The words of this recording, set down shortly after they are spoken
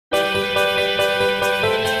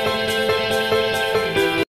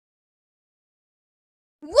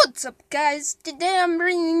What's up, guys? Today I'm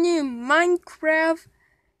bringing you Minecraft,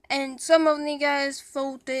 and some of you guys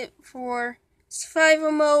voted for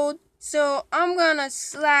survival mode, so I'm gonna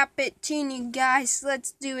slap it to you guys.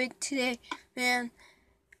 Let's do it today, man.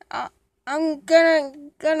 I'm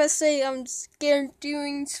gonna say I'm scared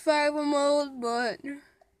doing survival mode, but I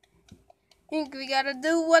think we gotta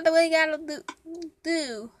do what we gotta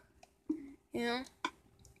do, you know.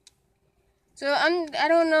 So I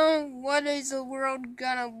don't know what is the world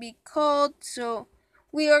gonna be called, so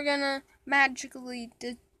we are gonna magically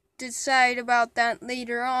decide about that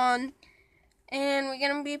later on. And we're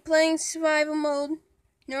gonna be playing survival mode.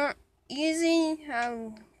 No, easy.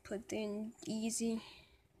 I'll put in easy.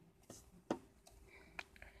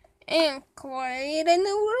 And quiet in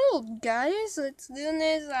the world, guys. Let's do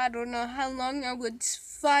this. I don't know how long I would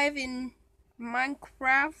survive in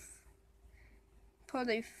Minecraft.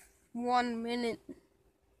 Probably 1 minute.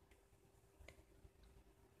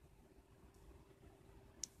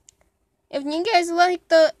 If you guys like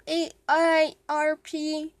the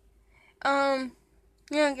AIRP,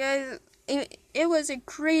 yeah, guys, it was a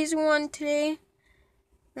crazy one today.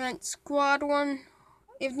 That squad one.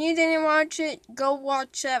 If you didn't watch it, go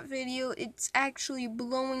watch that video. It's actually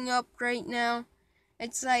blowing up right now.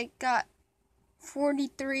 It's like got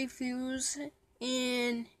 43 views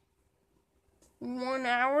in 1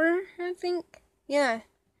 hour, I think. Yeah,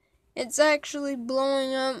 it's actually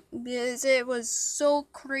blowing up because it was so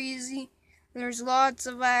crazy. There's lots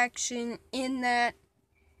of action in that,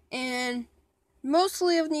 and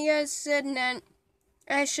mostly of you guys said that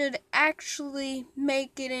I should actually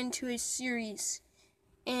make it into a series,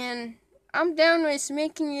 and I'm down with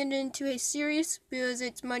making it into a series because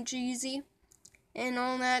it's much easy and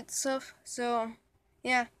all that stuff. So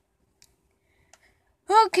yeah,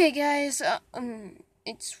 okay, guys.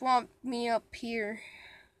 It swamped me up here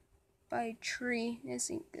by a tree.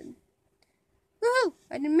 This ain't good. Woohoo!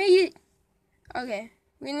 I done made it. Okay,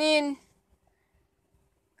 we need.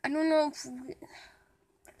 I don't know if.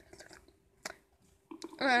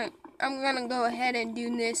 Alright, I'm gonna go ahead and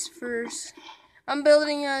do this first. I'm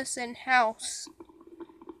building us a house.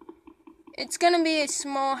 It's gonna be a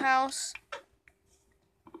small house.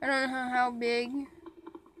 I don't know how big.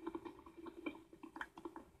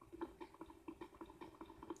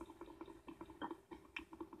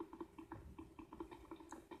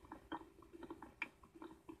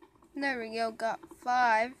 There we go, got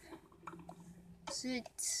 5,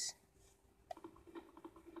 6,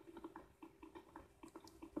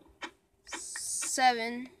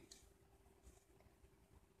 7.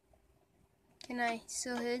 Can I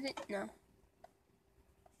still hit it? No.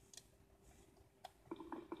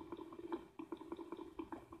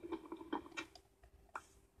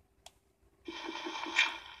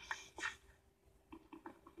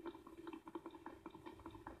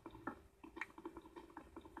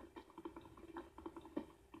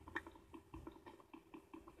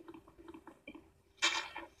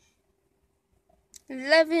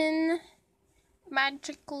 $11.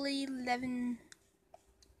 Magically 11.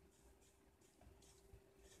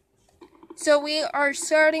 So we are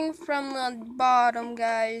starting from the bottom,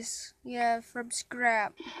 guys. Yeah, from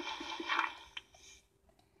scrap.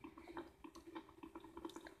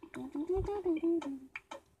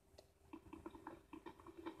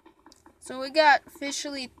 So we got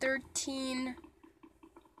officially 13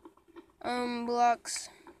 blocks.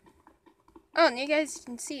 Oh, you guys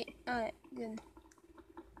can see it. Alright, good.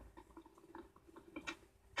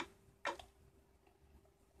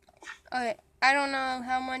 Okay, I don't know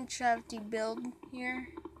how much I have to build here.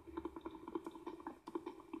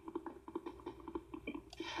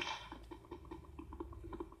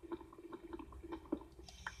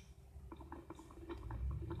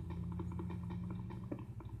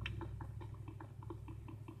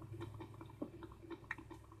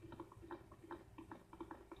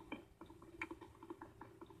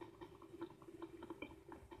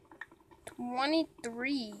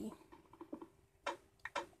 $23.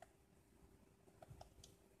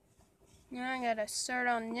 Now I gotta start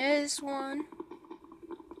on this one.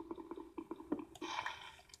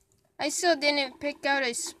 I still didn't pick out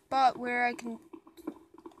a spot where I can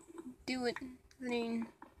do it,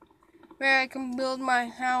 where I can build my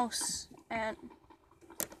house at.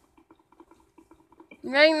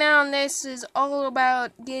 Right now, this is all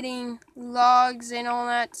about getting logs and all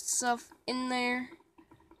that stuff in there.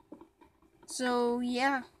 So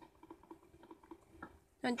yeah,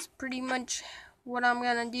 that's pretty much what I'm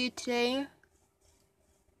gonna do today.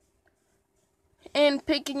 And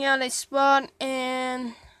picking out a spot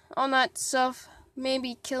and all that stuff.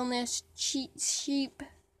 Maybe kill this sheep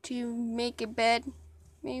to make a bed,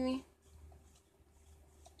 maybe.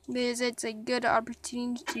 because it's a good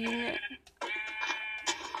opportunity to do it.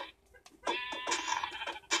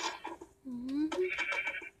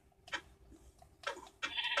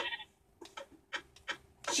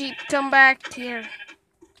 Sheep, come back here.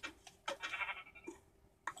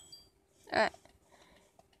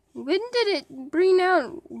 When did it bring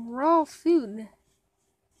out raw food?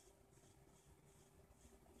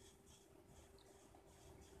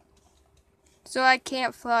 So I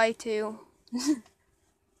can't fly too.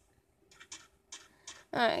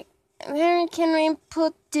 Alright, where can we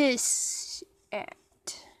put this at?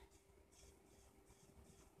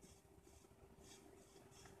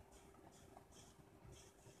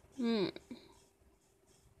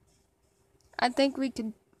 I think we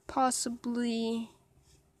could possibly...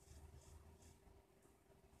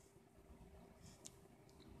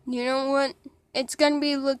 You know what? It's gonna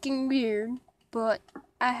be looking weird, but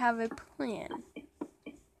I have a plan.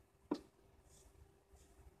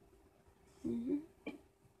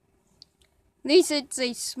 At least it's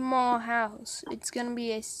a small house. It's gonna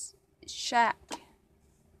be a shack.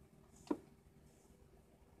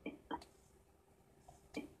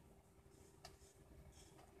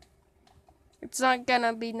 It's not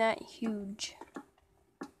gonna be that huge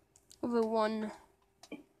of a one.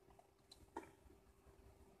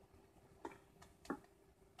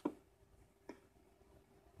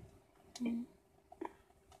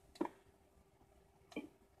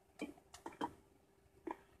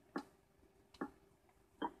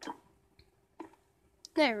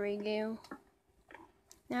 There we go.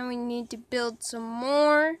 Now we need to build some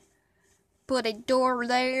more. Put a door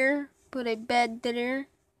there. Put a bed there.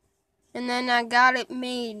 And then I got it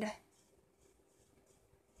made.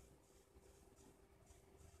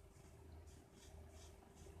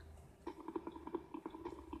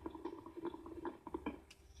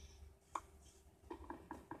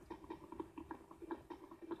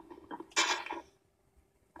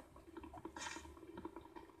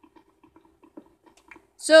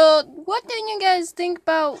 So, what do you guys think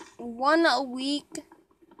about 1 a week,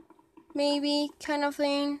 maybe, kind of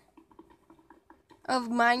thing, of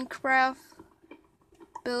Minecraft,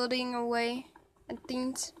 building away and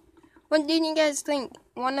things? What do you guys think?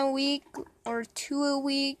 1 a week, or 2 a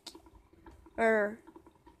week, or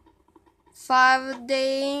 5 a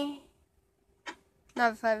day?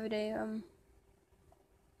 Not 5 a day,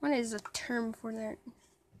 what is the term for that?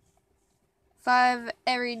 5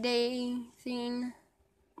 every day thing?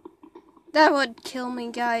 That would kill me,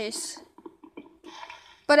 guys.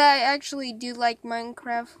 But I actually do like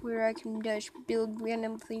Minecraft, where I can just build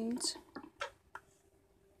random things.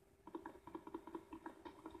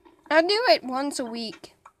 I'll do it once a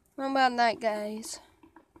week. How about that, guys?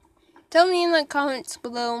 Tell me in the comments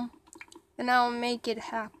below, and I'll make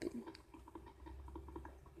it happen.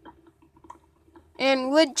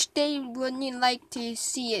 And which day would you like to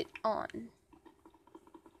see it on?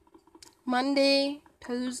 Monday,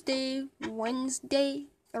 Tuesday, Wednesday,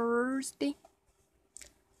 Thursday,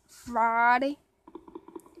 Friday,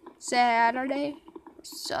 Saturday,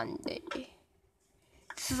 Sunday,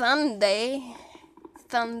 Sunday,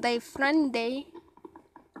 Friday.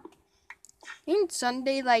 Ain't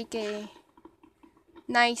Sunday like a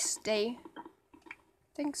nice day?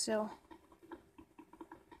 Think so.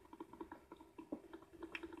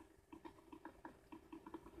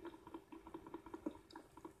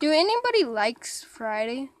 Do anybody likes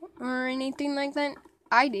Friday or anything like that?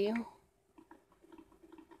 I do.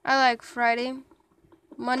 I like Friday.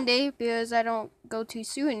 Monday because I don't go to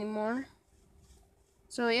zoo anymore.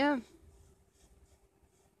 So yeah.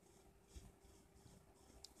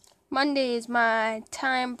 Monday is my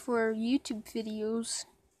time for YouTube videos.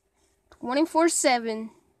 24/7.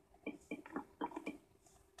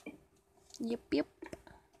 Yep.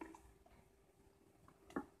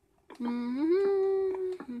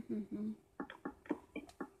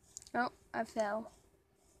 Oh, I fell.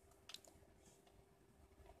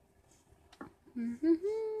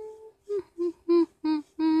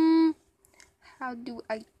 How do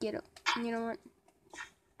I get up? You know what?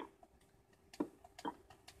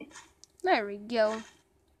 There we go.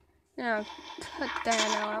 Now cut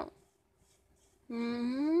that out.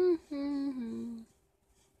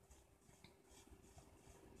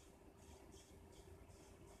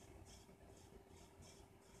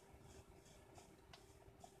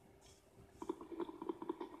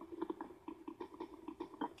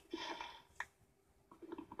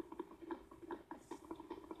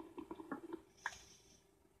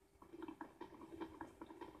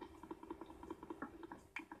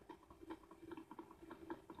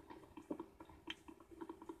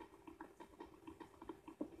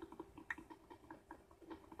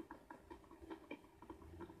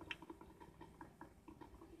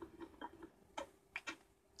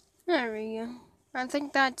 There we go. I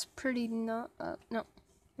think that's pretty no, never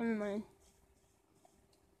mind.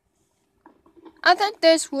 I think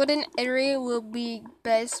this wooden area will be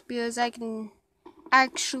best because I can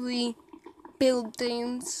actually build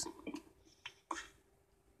things.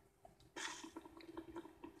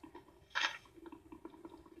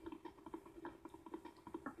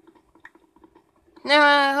 Now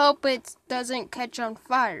I hope it doesn't catch on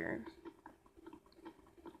fire.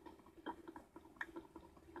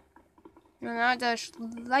 And I'll just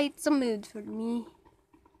light some mood for me.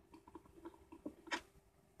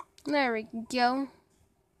 There we go.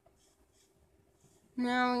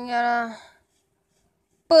 Now we gotta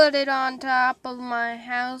put it on top of my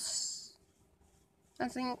house. I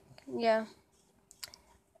think, yeah.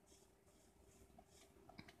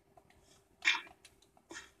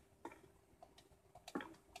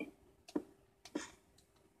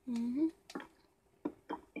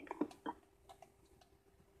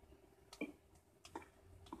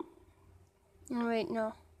 Oh, wait,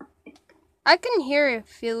 no. I can hear a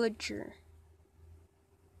villager.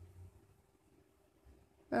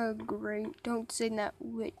 Oh, great. Don't say that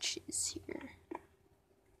witch is here.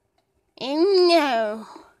 And no.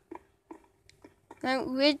 That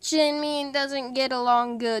witch and me doesn't get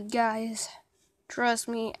along good, guys. Trust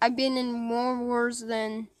me, I've been in more wars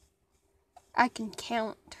than I can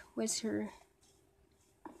count with her.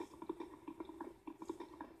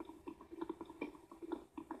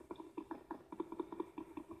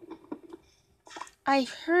 I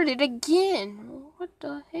heard it again. What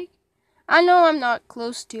the heck? I know I'm not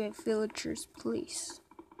close to a villager's place.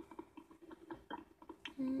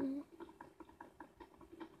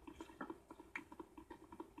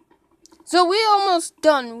 So we almost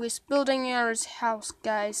done with building our house,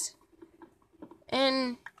 guys.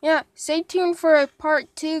 And yeah, stay tuned for a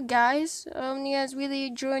part 2, guys. You guys really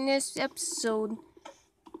enjoying this episode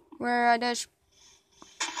where I just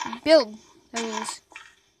build things.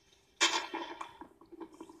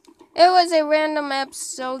 It was a random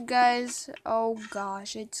episode, guys. Oh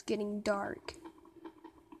gosh, it's getting dark.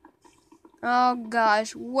 Oh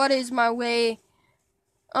gosh, what is my way?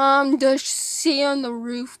 Just see on the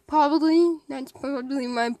roof, probably. That's probably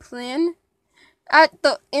my plan. At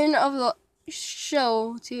the end of the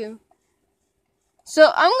show, too.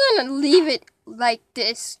 So I'm gonna leave it like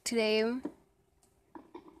this today.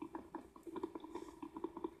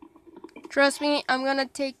 Trust me, I'm gonna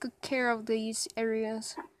take good care of these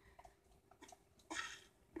areas.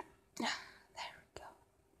 There we go.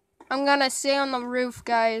 I'm gonna stay on the roof,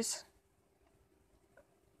 guys.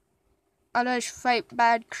 I'll just fight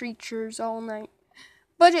bad creatures all night.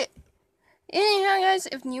 But anyhow, guys,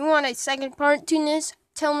 if you want a second part to this,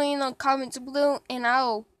 tell me in the comments below, and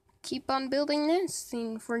I'll keep on building this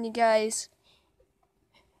thing for you guys.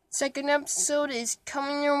 Second episode is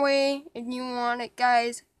coming your way. If you want it,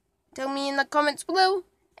 guys, tell me in the comments below,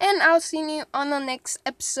 and I'll see you on the next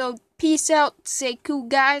episode. Peace out. Stay cool,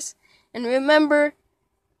 guys. And remember,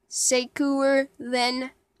 stay cooler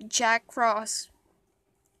than Jack Frost.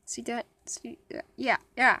 See that?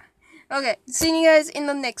 Yeah. Okay, see you guys in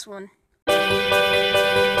the next one.